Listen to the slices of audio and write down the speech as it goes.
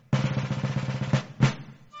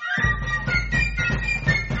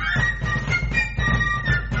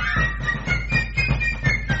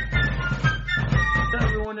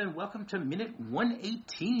to minute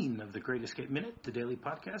 118 of the Great Escape Minute, the daily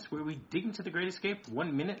podcast where we dig into the Great Escape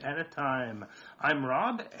 1 minute at a time. I'm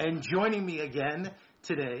Rob, and joining me again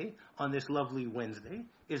today on this lovely Wednesday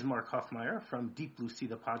is Mark Hoffmeyer from Deep Blue Sea,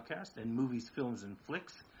 the podcast, and Movies, Films, and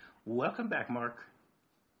Flicks. Welcome back, Mark.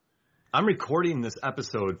 I'm recording this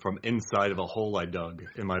episode from inside of a hole I dug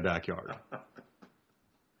in my backyard.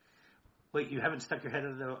 Wait, you haven't stuck your head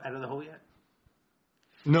out of the hole yet?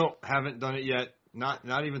 No, haven't done it yet.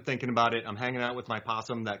 Not even thinking about it. I'm hanging out with my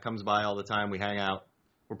possum that comes by all the time. We hang out.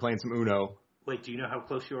 We're playing some Uno. Wait, do you know how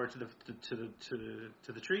close you are to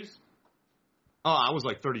the trees? Oh, I was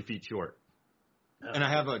like 30 feet short. And I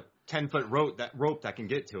have a 10-foot rope that can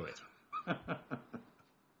get to it.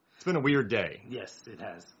 It's been a weird day. Yes, it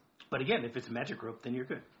has. But again, if it's a magic rope, then you're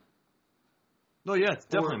good. No, yeah, it's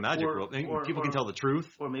definitely a magic rope. People can tell the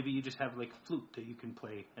truth. Or maybe you just have like a flute that you can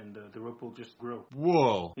play, and the rope will just grow.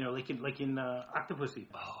 Whoa! You know, like in Octopussy,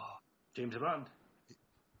 James Bond.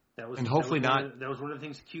 That was not. That was one of the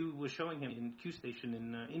things Q was showing him in Q Station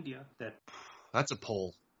in India. That's a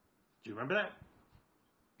pole. Do you remember that?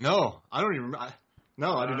 No, I don't even. I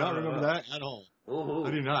do not remember that at all. Oh. I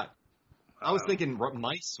do not. I was thinking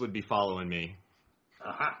mice would be following me.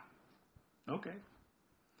 Okay.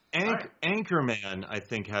 Anchorman, I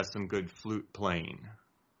think, has some good flute playing.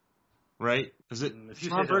 Right? Is it?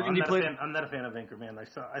 Sean Burgundy played? I'm not a fan of Anchorman. I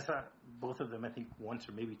saw both of them, I think, once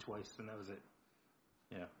or maybe twice, and that was it.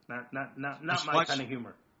 Yeah, not my kind of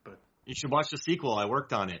humor. But you should watch the sequel. I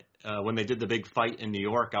worked on it when they did the big fight in New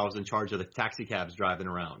York. I was in charge of the taxi cabs driving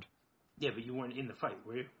around. Yeah, but you weren't in the fight,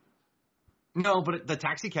 were you? No, but the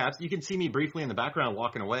taxi cabs, you can see me briefly in the background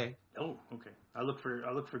walking away. Oh, okay. I'll look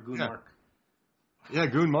for Goon Mark. Yeah,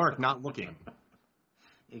 Goon Mark not looking.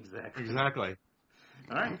 Exactly.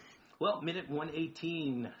 All right. Well, minute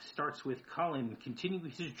 118 starts with Colin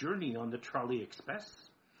continuing his journey on the Trolley Express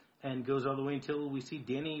and goes all the way until we see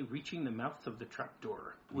Danny reaching the mouth of the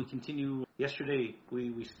trapdoor. We continue. Yesterday,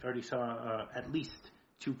 we already saw at least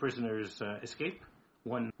two prisoners escape.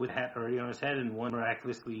 One with a hat already on his head, and one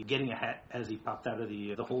miraculously getting a hat as he popped out of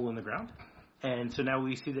the hole in the ground. And so now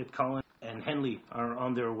we see that Colin and Henley are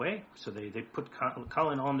on their way. So they put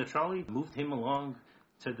Colin on the trolley, moved him along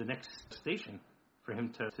to the next station for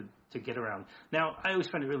him to get around. Now, I always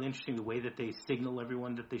find it really interesting the way that they signal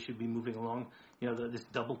everyone that they should be moving along. You know, this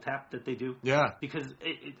double tap that they do. Yeah. Because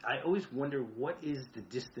I always wonder what is the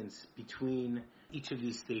distance between each of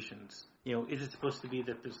these stations. You know, is it supposed to be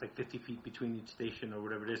that there's like 50 feet between each station or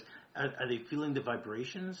whatever it is? Are they feeling the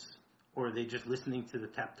vibrations, or are they just listening to the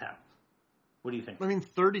tap-tap? What do you think? I mean,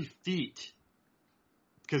 30 feet,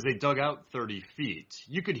 because they dug out 30 feet.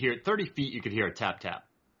 You could hear 30 feet, you could hear a tap-tap.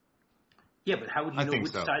 Yeah, but how would you know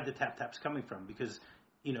which so. side the tap-tap's coming from? Because,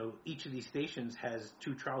 you know, each of these stations has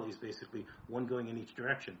two trolleys, basically, one going in each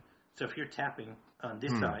direction. So if you're tapping on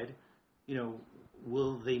this side, you know,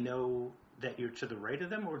 will they know that you're to the right of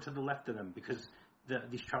them or to the left of them? Because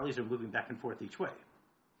these trolleys are moving back and forth each way.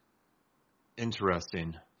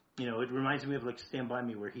 Interesting. You know, it reminds me of like Stand By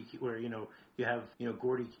Me, where you know you have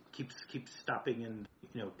Gordy keeps stopping and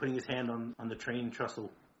putting his hand on the train trestle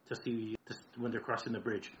to see when they're crossing the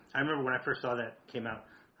bridge. I remember when I first saw that came out,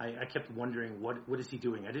 I kept wondering what is he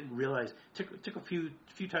doing. I didn't realize. Took a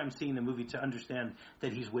few times seeing the movie to understand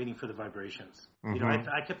that he's waiting for the vibrations. Mm-hmm. You know,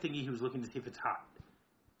 I kept thinking he was looking to see if it's hot.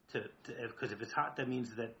 Because if it's hot, that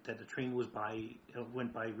means that the train went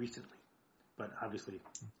by recently. But obviously,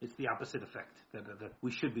 it's the opposite effect that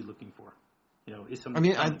we should be looking for. You know, is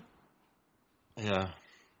something.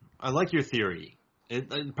 I like your theory.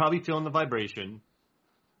 It probably feeling the vibration,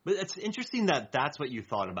 but it's interesting that that's what you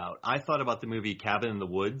thought about. I thought about the movie Cabin in the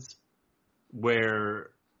Woods,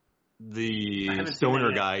 where the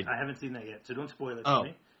stoner guy. I haven't seen that yet, so don't spoil it for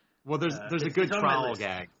me. Well, there's a good trowel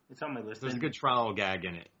gag. It's on my list. There's a good trowel gag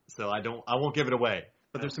in it, so I won't give it away.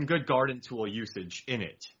 But there's some good garden tool usage in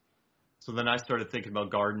it. So then I started thinking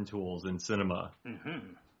about garden tools in cinema.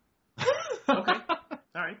 Mm-hmm. Okay.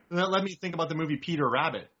 All right. And that led me to think about the movie Peter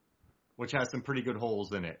Rabbit, which has some pretty good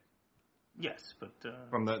holes in it. Yes, but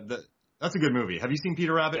from that's a good movie. Have you seen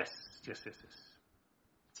Peter Rabbit? Yes.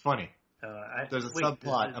 It's funny. There's a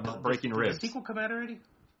subplot about breaking ribs. Did the sequel come out already? The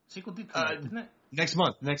sequel did come out, didn't it? Next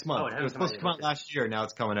month. Oh, it was supposed to come out last year. Now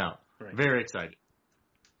it's coming out. Right. Very excited.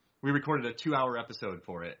 We recorded a 2-hour episode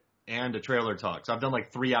for it and a trailer talk. So I've done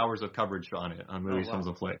like 3 hours of coverage on it on Movies, Films,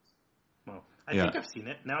 and Flicks. Well, I think I've seen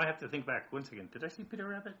it. Now I have to think back. Once again, did I see Peter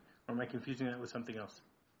Rabbit? Or am I confusing it with something else?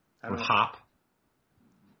 With Hop?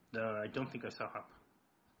 No, I don't think I saw Hop.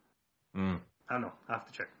 I don't know. I'll have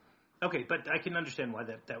to check. Okay, but I can understand why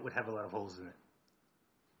that would have a lot of holes in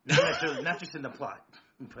it. Not just in the plot,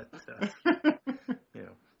 but,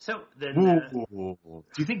 So then, do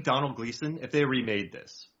you think Donald Gleason, if they remade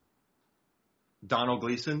this, Donald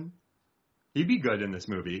Gleason, he'd be good in this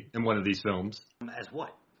movie, in one of these films? As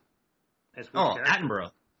what? As which character?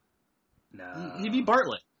 Attenborough. No. He'd be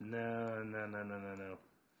Bartlett. No.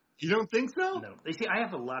 You don't think so? No. You see, I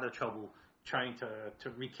have a lot of trouble trying to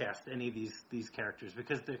recast any of these characters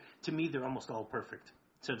because to me they're almost all perfect.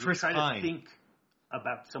 So to try to think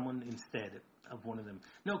about someone instead of one of them.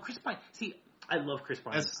 No, Chris Pine. See, I love Chris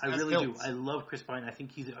Pine. I really do. I love Chris Pine. I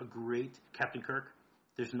think he's a great Captain Kirk.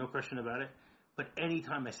 There's no question about it. But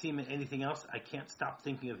anytime I see him in anything else, I can't stop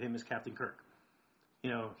thinking of him as Captain Kirk.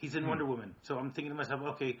 He's in Wonder Woman. So I'm thinking to myself,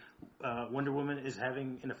 okay, Wonder Woman is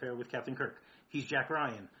having an affair with Captain Kirk. He's Jack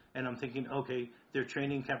Ryan. And I'm thinking, okay, they're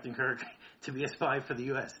training Captain Kirk to be a spy for the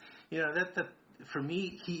U.S. That for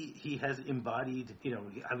me, he has embodied,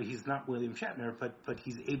 I mean, he's not William Shatner, but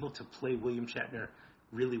he's able to play William Shatner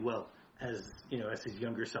really well as his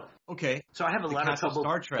younger self. Okay. So I have a lot of trouble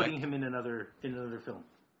putting him in another film.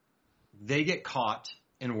 They get caught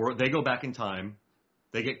they go back in time.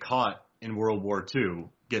 They get caught in World War II,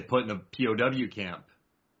 get put in a POW camp,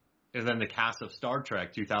 and then the cast of Star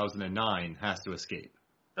Trek 2009 has to escape.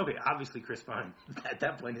 Okay, obviously Chris Pine at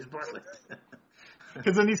that point is Bartlett.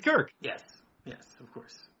 Because then he's Kirk. Yes, of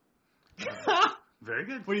course. Very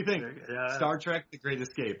good. What do you think? Star Trek: The Great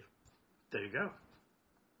Escape. There you go.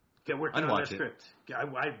 Get working on that script.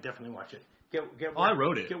 I definitely watch it. I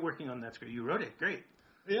wrote it. Get working on that script. You wrote it. Great.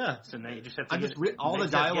 Yeah. So now you just have to. All the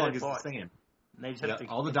dialogue is the same.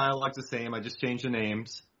 All the dialogue's the same. I just changed the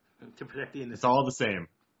names to protect the innocent. It's all the same.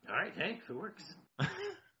 All right. Hey, if it works.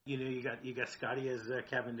 You got Scotty as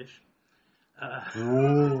Cavendish.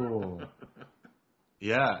 Ooh.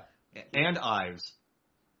 Yeah, and Ives.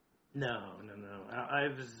 No.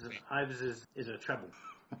 Ives is a treble.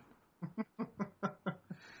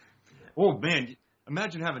 Oh man,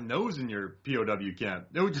 imagine having those in your POW camp.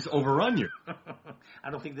 They would just overrun you. I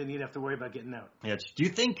don't think they'd have to worry about getting out. Yeah. Do you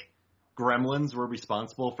think Gremlins were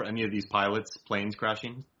responsible for any of these pilots' planes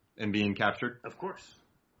crashing and being captured? Of course.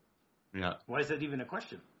 Yeah. Why is that even a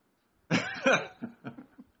question?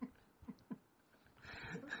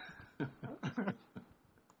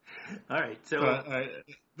 All right, so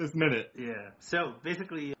this minute. Yeah. So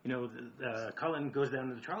basically, Cullen goes down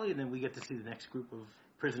to the trolley, and then we get to see the next group of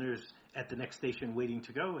prisoners at the next station waiting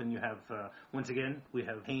to go. And you have once again we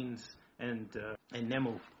have Haynes and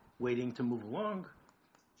Nemo waiting to move along.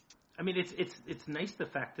 I mean, it's nice the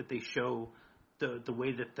fact that they show the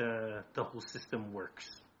way that the whole system works.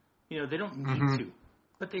 They don't need to,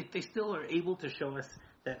 but they still are able to show us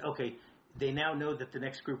that okay, they now know that the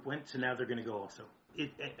next group went, so now they're going to go also.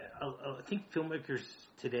 I think filmmakers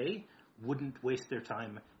today wouldn't waste their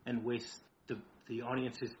time and waste the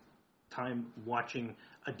audience's time watching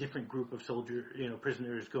a different group of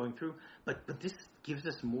prisoners going through. But this gives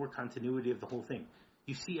us more continuity of the whole thing.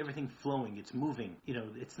 You see everything flowing, it's moving.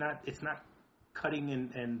 It's not cutting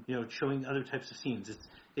and showing other types of scenes.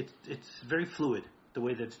 It's very fluid the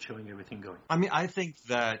way that it's showing everything going. I mean, I think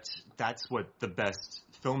that's what the best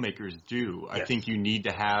filmmakers do. Yes. I think you need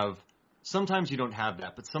to have. Sometimes you don't have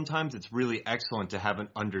that, but sometimes it's really excellent to have an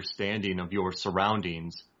understanding of your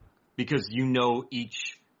surroundings because you know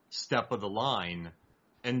each step of the line,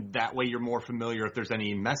 and that way you're more familiar if there's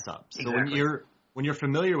any mess ups. Exactly. So when you're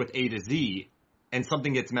familiar with A to Z and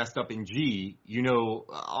something gets messed up in G, you know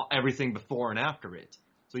everything before and after it.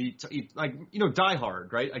 So you Die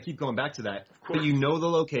Hard, right? I keep going back to that. Of course. But you know the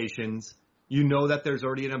locations, you know that there's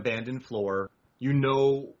already an abandoned floor, you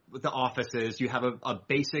know what the office is, you have a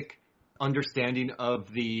basic understanding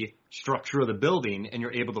of the structure of the building, and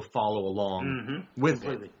you're able to follow along with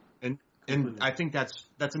it. And I think that's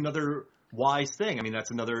another wise thing. I mean,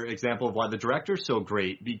 that's another example of why the director's so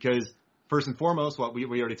great, because first and foremost, what we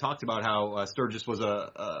already talked about, how Sturgis was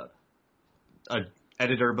a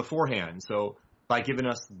editor beforehand. So by giving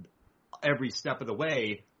us every step of the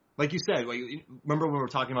way, like you said, remember when we were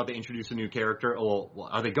talking about they introduce a new character? Oh, well,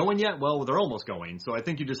 are they going yet? Well, they're almost going. So I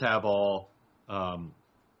think you just have all.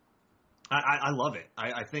 I love it.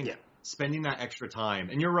 I think spending that extra time,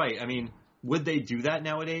 and you're right. I mean, would they do that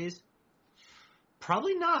nowadays?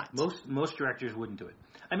 Probably not. Most directors wouldn't do it.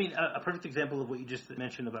 I mean, a perfect example of what you just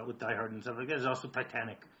mentioned about with Die Hard and stuff like that is also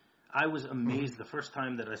Titanic. I was amazed the first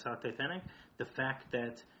time that I saw Titanic, the fact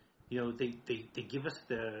that they give us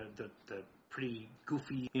the pretty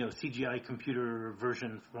goofy CGI computer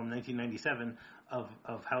version from 1997 of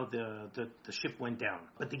how the ship went down,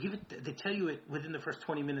 but they tell you it within the first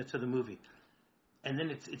 20 minutes of the movie, and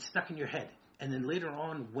then it's stuck in your head, and then later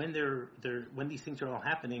on when when these things are all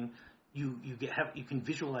happening, you can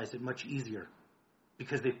visualize it much easier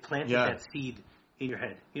because they've planted that seed in your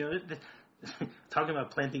head. You know, talking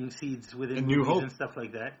about planting seeds within New movies Hope and stuff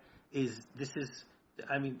like that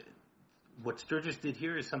I mean, what Sturgis did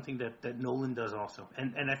here is something that Nolan does also.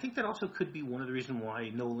 And I think that also could be one of the reasons why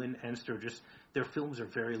Nolan and Sturgis, their films are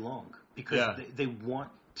very long. Because they want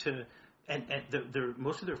to, and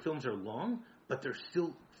most of their films are long, but they're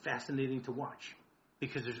still fascinating to watch.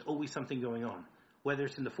 Because there's always something going on. Whether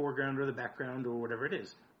it's in the foreground or the background or whatever it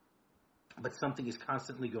is. But something is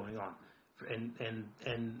constantly going on.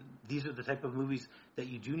 And these are the type of movies that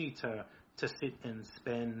you do need to sit and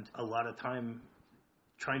spend a lot of time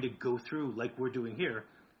trying to go through, like we're doing here,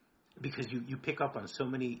 because you pick up on so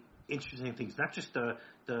many interesting things, not just the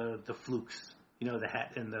flukes, you know, the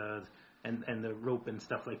hat and the rope and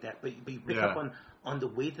stuff like that, but you pick up on the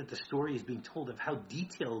way that the story is being told, of how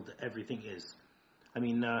detailed everything is. I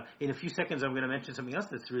mean, in a few seconds I'm going to mention something else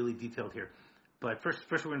that's really detailed here, but first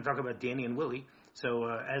we're going to talk about Danny and Willie. So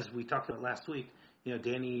as we talked about last week, you know,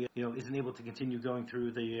 Danny, you know, isn't able to continue going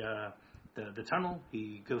through the tunnel.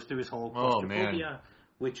 He goes through his whole claustrophobia,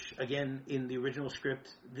 which again in the original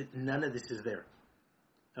script, none of this is there.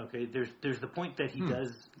 Okay, there's the point that he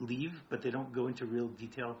does leave, but they don't go into real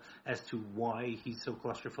detail as to why he's so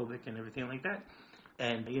claustrophobic and everything like that.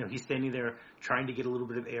 And you know, he's standing there trying to get a little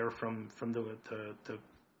bit of air from the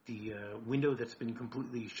window that's been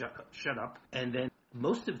completely shut up. And then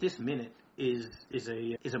most of this minute is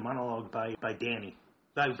a monologue by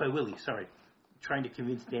Willie, sorry, trying to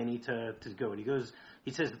convince Danny to go. And he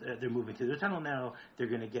says they're moving through the tunnel now. They're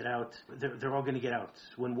going to get out. They're all going to get out.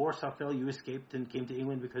 When Warsaw fell, you escaped and came to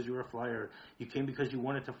England because you were a flyer. You came because you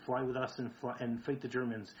wanted to fly with us and fight the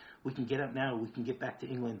Germans. We can get out now. We can get back to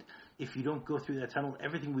England. If you don't go through that tunnel,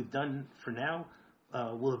 everything we've done for now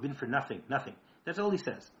will have been for nothing. Nothing. That's all he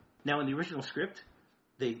says. Now, in the original script,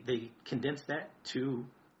 they condensed that to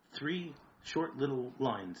 3 short little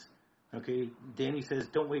lines. Okay, Danny says,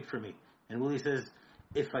 "Don't wait for me," and Willie says,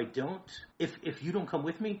 if you don't come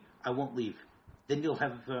with me, I won't leave. Then you'll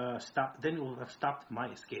have stopped my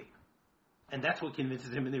escape. And that's what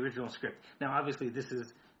convinces him in the original script. Now, obviously, this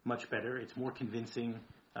is much better. It's more convincing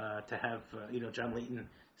to have John Layton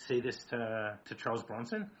say this to Charles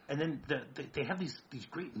Bronson. And then they have these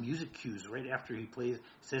great music cues right after he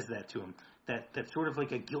says that to him. That's sort of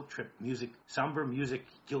like a guilt trip music, somber music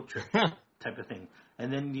guilt trip type of thing.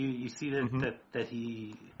 And then you see that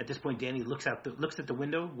he, at this point, Danny looks at the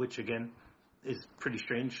window, which again is pretty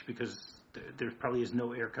strange because there probably is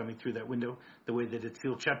no air coming through that window the way that it's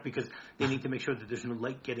sealed shut, because they need to make sure that there's no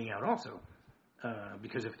light getting out also.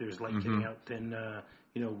 Because if there's light getting out, then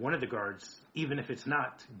one of the guards, even if it's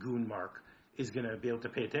not Goon Mark, is going to be able to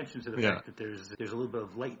pay attention to the fact that there's a little bit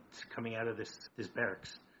of light coming out of this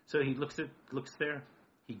barracks. So he looks there.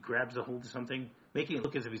 He grabs a hold of something, making it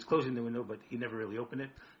look as if he's closing the window, but he never really opened it.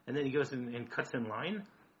 And then he goes and cuts in line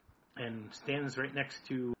and stands right next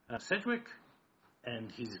to Sedgwick,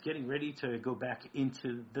 and he's getting ready to go back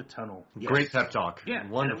into the tunnel. Yes. Great pep talk. Yeah,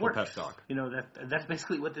 wonderful pep talk. You know, that's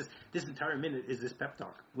basically what this entire minute is, this pep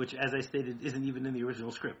talk, which, as I stated, isn't even in the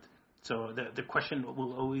original script. So the question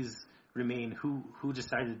will always remain, who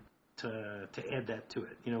decided to add that to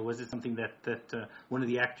it? You know, was it something that one of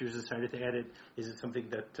the actors decided to add it? Is it something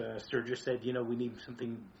that Sturgis said, we need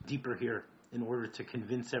something deeper here in order to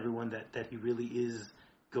convince everyone that he really is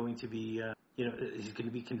going to be, he's going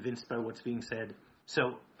to be convinced by what's being said?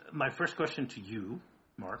 So my first question to you,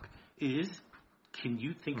 Mark, is, can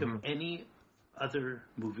you think of any other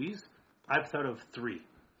movies? I've thought of 3,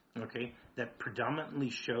 okay, that predominantly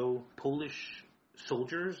show Polish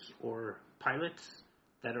soldiers or pilots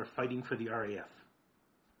that are fighting for the RAF.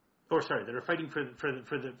 That are fighting for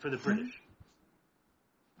the British.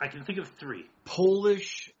 I can think of 3.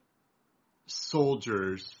 Polish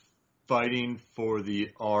soldiers fighting for the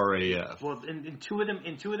RAF. Well, in two of them,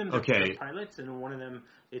 they're pilots, and in one of them,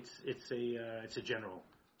 it's a general.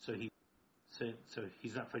 So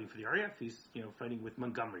he's not fighting for the RAF. He's fighting with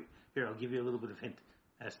Montgomery. Here, I'll give you a little bit of hint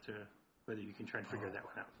as to whether you can try and figure that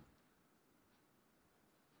one out.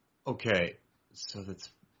 Okay, so that's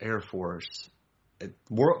Air Force.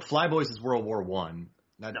 Flyboys is World War I.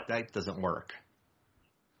 That doesn't work.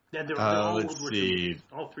 Yeah, they're all let's World War see. II.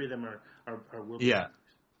 All 3 of them are World War II.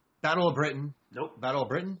 Battle of Britain. Nope. Battle of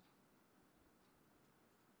Britain?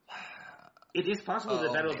 It is possible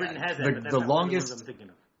that Battle of Britain has that, but that's the not longest, the ones I'm thinking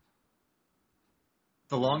of.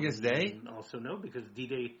 The Longest Day? Also no, because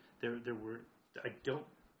D-Day, there were, I don't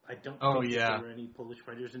think there were any Polish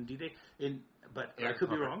fighters in D-Day. But I could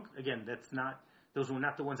be wrong. Again, those were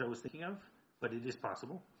not the ones I was thinking of, but it is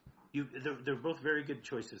possible. They're both very good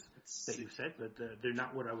choices that you've said, but they're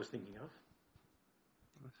not what I was thinking of.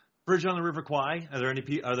 Bridge on the River Kwai. Are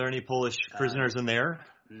there any Polish prisoners in there,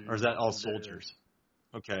 or is that all soldiers?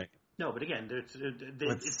 Okay. No, but again,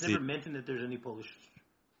 it's never mentioned that there's any Polish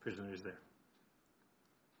prisoners there.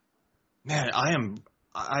 Man,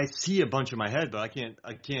 I see a bunch in my head, but I can't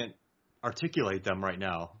articulate them right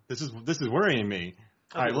now. This is worrying me.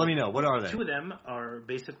 Okay, all right, let me know. What are they? Two of them are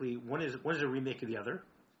basically one is a remake of the other.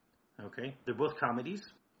 Okay, they're both comedies.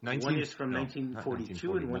 One is from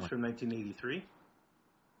 1942 and one's from 1983.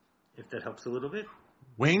 If that helps a little bit.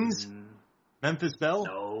 Wings? Memphis Belle?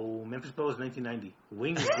 No, Memphis Belle was 1990.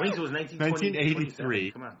 Wings was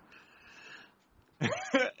 1983. Come on.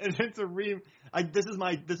 And it's a this is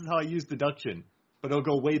how I use deduction, but it'll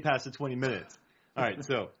go way past the 20 minutes. All right,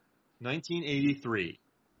 so 1983.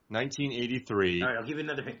 All right, I'll give you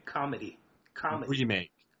another hint. Comedy.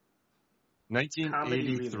 Remake.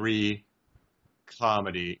 1983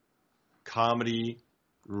 comedy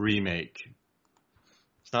remake.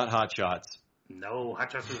 It's not Hot Shots. No,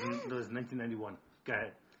 Hot Shots was 1991. Go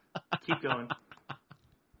ahead. Keep going.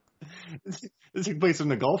 This took place in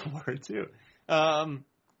the Gulf War, too.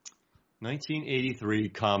 1983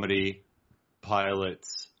 comedy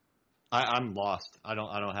pilots. I'm lost. I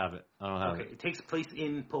don't have it. Okay, it takes place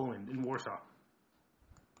in Poland, in Warsaw.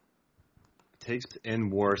 Takes in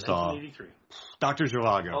Warsaw. 1983. Dr.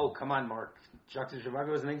 Zhivago. Oh, come on, Mark. Dr.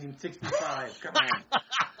 Zhivago was 1965. Come on.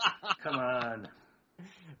 Come on.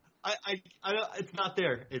 It's not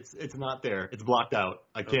there. It's not there. It's blocked out.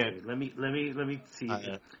 I can't. Okay, let me see.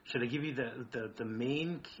 Should I give you the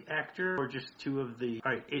main actor or just two of the?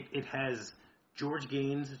 All right. It has George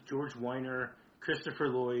Gaines, George Weiner, Christopher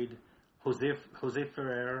Lloyd, Jose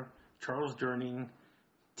Ferrer, Charles Durning,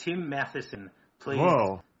 Tim Matheson plays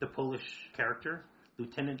the Polish character,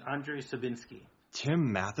 Lieutenant Andrzej Sabinski.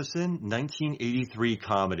 Tim Matheson, 1983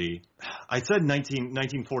 comedy. I said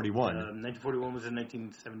 1941. 1941 was in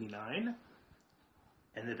 1979,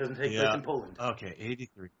 and it doesn't take place in Poland. Okay,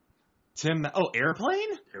 83.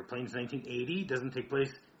 Airplane? Airplane's 1980. Doesn't take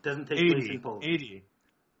place in Poland. 80.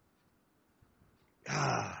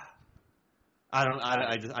 I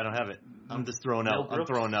don't have it. I'm just throwing out. I'm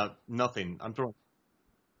throwing out nothing.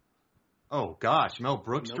 Oh gosh, Mel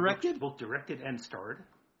Brooks directed? Both directed and starred.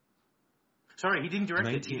 Sorry, he didn't direct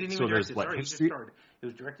it. He didn't even direct it. Sorry, he just starred. It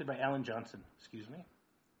was directed by Alan Johnson. Excuse me.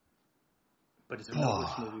 But it's a Mel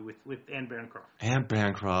Brooks movie with Anne Bancroft. Anne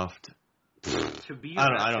Bancroft. To be.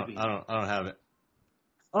 I don't have it.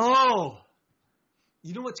 Oh,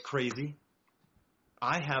 you know what's crazy?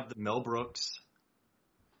 I have the Mel Brooks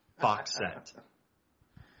box set.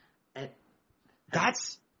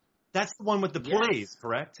 That's the one with the plays,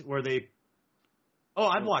 correct? Where they. Oh,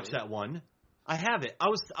 I've watched that one. I have it. I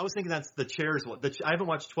was thinking that's the Chairs one. I haven't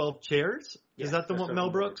watched 12 Chairs. Is that the one, Mel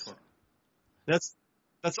Brooks? That's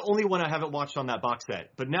the only one I haven't watched on that box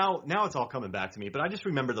set. But now it's all coming back to me. But I just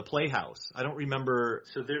remember the Playhouse. I don't remember.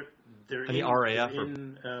 So they're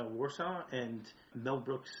in Warsaw, and Mel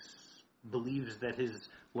Brooks believes that his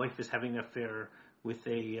wife is having an affair with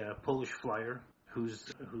a Polish flyer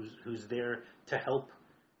who's there to help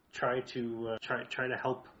try to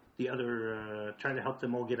help the other try to help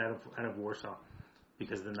them all get out of Warsaw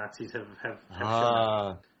because the Nazis have shown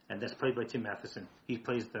up. And that's played by Tim Matheson. He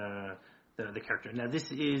plays the character. Now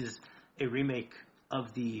this is a remake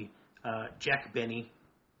of the Jack Benny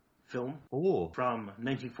film from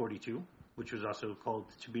 1942, which was also called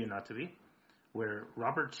To Be or Not to Be, where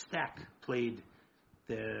Robert Stack played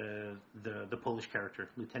the Polish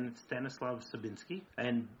character, Lieutenant Stanislav Sabinski,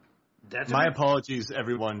 and that's my apologies,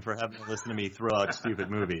 everyone, for having to listen to me throw out stupid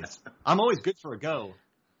movies. I'm always good for a go.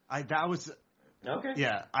 Okay.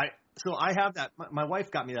 Yeah, so I have that. My wife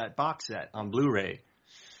got me that box set on Blu-ray,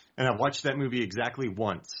 and I watched that movie exactly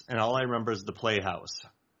once, and all I remember is the Playhouse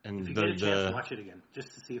and if you get a chance, watch it again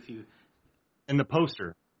just to see if you. And the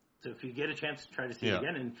poster. So if you get a chance, try to see it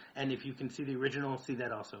again, and if you can see the original, see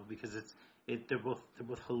that also because they're both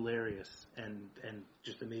hilarious and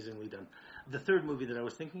just amazingly done. The third movie that I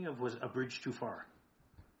was thinking of was A Bridge Too Far.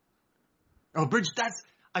 Oh,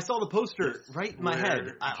 I saw the poster right in my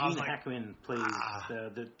head. Gene Hackman plays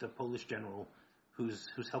the Polish general who's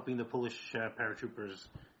helping the Polish paratroopers,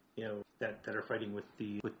 that are fighting with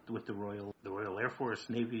the Royal Air Force,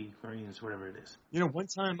 Navy, Marines, whatever it is. One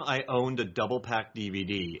time I owned a double pack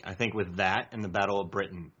DVD. I think with that and the Battle of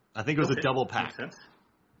Britain. I think it was a double pack. Makes sense.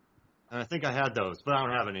 And I think I had those, but I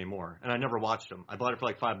don't have it anymore. And I never watched them. I bought it for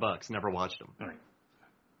like $5. Never watched them. All right.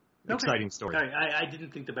 Exciting story. All right. I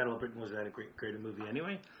didn't think the Battle of Britain was that great a movie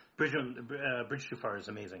anyway. Bridge Too Far is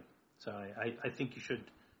amazing. So I think you should,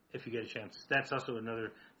 if you get a chance. That's also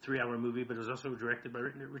another 3-hour movie, but it was also directed by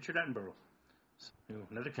Richard Attenborough.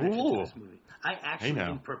 Another connection to this movie. I actually,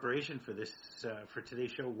 in preparation for this, for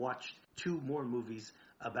today's show, watched 2 more movies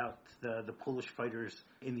about the Polish fighters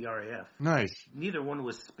in the RAF. Nice. Neither one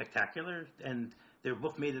was spectacular, and they were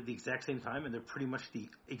both made at the exact same time, and they're pretty much the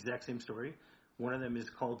exact same story. One of them is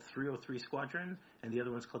called 303 Squadron, and the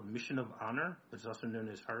other one's called Mission of Honor, which is also known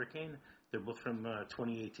as Hurricane. They're both from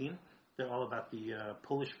 2018. They're all about the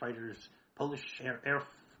Polish fighters, Polish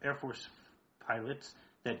Air Force pilots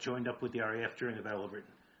that joined up with the RAF during the Battle of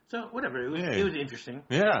Britain. So whatever, it was interesting.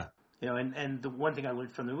 Yeah. And the one thing I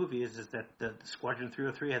learned from the movie is that the Squadron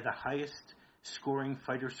 303 had the highest scoring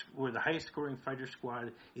fighter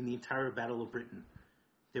squad in the entire Battle of Britain.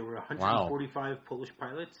 There were 145 Polish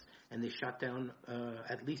pilots, and they shot down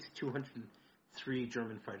at least 203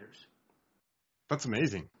 German fighters. That's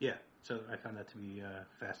amazing. Yeah, so I found that to be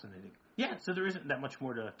fascinating. Yeah, so there isn't that much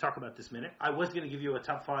more to talk about this minute. I was going to give you a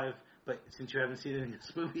top 5, but since you haven't seen any of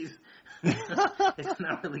these movies, it's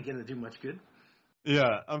not really going to do much good.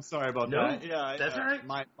 Yeah, I'm sorry about that. Yeah, that's all right.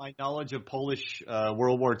 My knowledge of Polish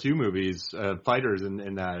World War II movies, fighters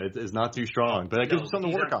in that, is not too strong, but that gives you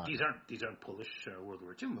something to work on. These aren't Polish World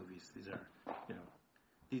War II movies. These are,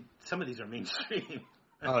 some of these are mainstream.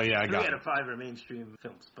 Oh yeah, I got it. 3 out of 5 are mainstream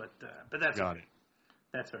films, but that's got it.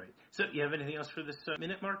 That's all right. So, you have anything else for this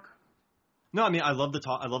minute, Mark? No, I mean, I love the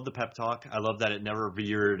talk. I love the pep talk. I love that it never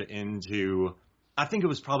veered into. I think it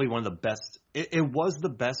was probably one of the best. It was the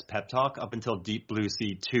best pep talk up until Deep Blue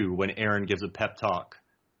Sea 2, when Aaron gives a pep talk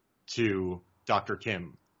to Dr.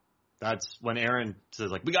 Kim. That's when Aaron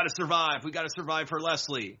says, like, we got to survive for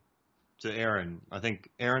Leslie. To Aaron, I think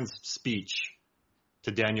Aaron's speech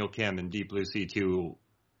to Daniel Kim in Deep Blue Sea 2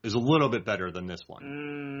 is a little bit better than this one. I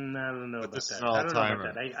don't know about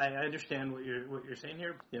that. I understand what you're saying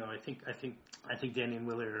here. I think Danny and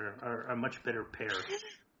Willie are a much better pair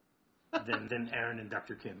than Aaron and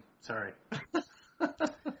Dr. Kim. Sorry.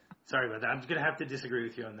 Sorry about that. I'm going to have to disagree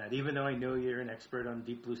with you on that, even though I know you're an expert on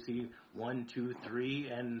Deep Blue Sea 1, 2, 3,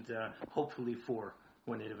 and hopefully 4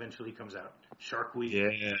 when it eventually comes out. Shark Week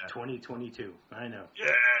 2022. I know.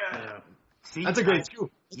 Yeah. See, that's a great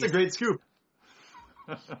scoop. That's a great scoop.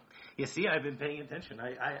 You see, I've been paying attention.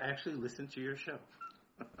 I actually listened to your show.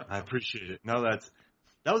 I appreciate it. No, that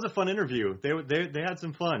was a fun interview. They had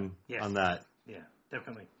some fun on that. Yeah,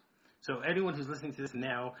 definitely. So anyone who's listening to this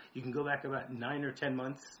now, you can go back about 9 or 10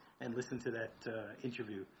 months and listen to that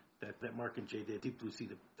interview that Mark and Jay did, Deep Blue Sea,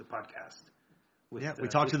 the podcast. We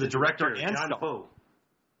talked to the director and John Poe.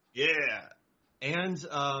 Yeah, and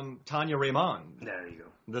Tanya Raymond. There you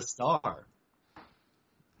go. The star.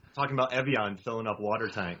 Talking about Evian filling up water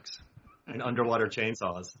tanks and underwater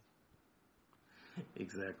chainsaws.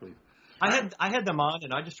 Exactly. I had them on,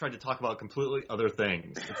 and I just tried to talk about completely other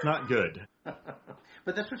things. It's not good.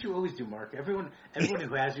 But that's what you always do, Mark. Everyone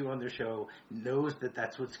who has you on their show knows that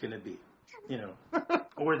that's what's going to be,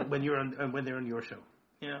 or when they're on your show,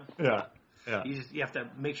 Yeah. You have to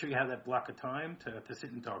make sure you have that block of time to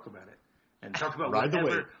sit and talk about it, and talk about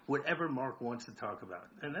whatever Mark wants to talk about,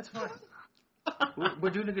 and that's fine.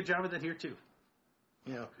 We're doing a good job of that here too.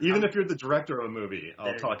 Even if you're the director of a movie,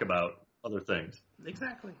 I'll talk about other things.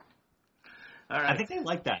 Exactly. All right. I think they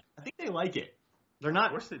like that. I think they like it. They're not.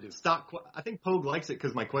 Of course they do. I think Pogue likes it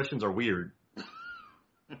because my questions are weird.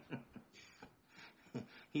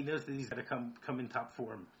 He knows that he's got to come in top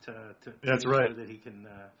form to That's make right. sure that he can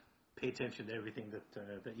pay attention to everything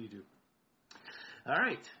that you do. All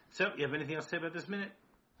right. So, you have anything else to say about this minute?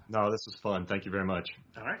 No, this was fun. Thank you very much.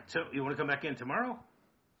 All right. So, you want to come back in tomorrow?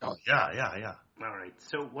 Oh, yeah. All right.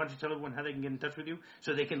 So, why don't you tell everyone how they can get in touch with you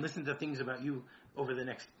so they can listen to things about you over the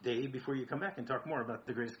next day before you come back and talk more about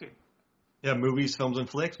The Great Escape? Yeah, Movies, Films, and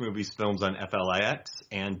Flicks, Movies, Films on FLIX,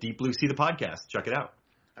 and Deep Blue Sea, the podcast. Check it out.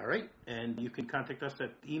 All right. And you can contact us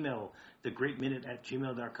at email,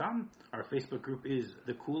 thegreatminute@gmail.com. Our Facebook group is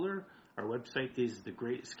The Cooler. Our website is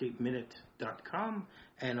thegreatescapeminute.com.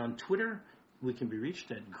 And on Twitter, we can be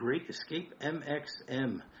reached at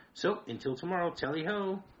GreatEscapeMXM. So, until tomorrow,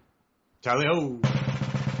 tally-ho. Tally-ho.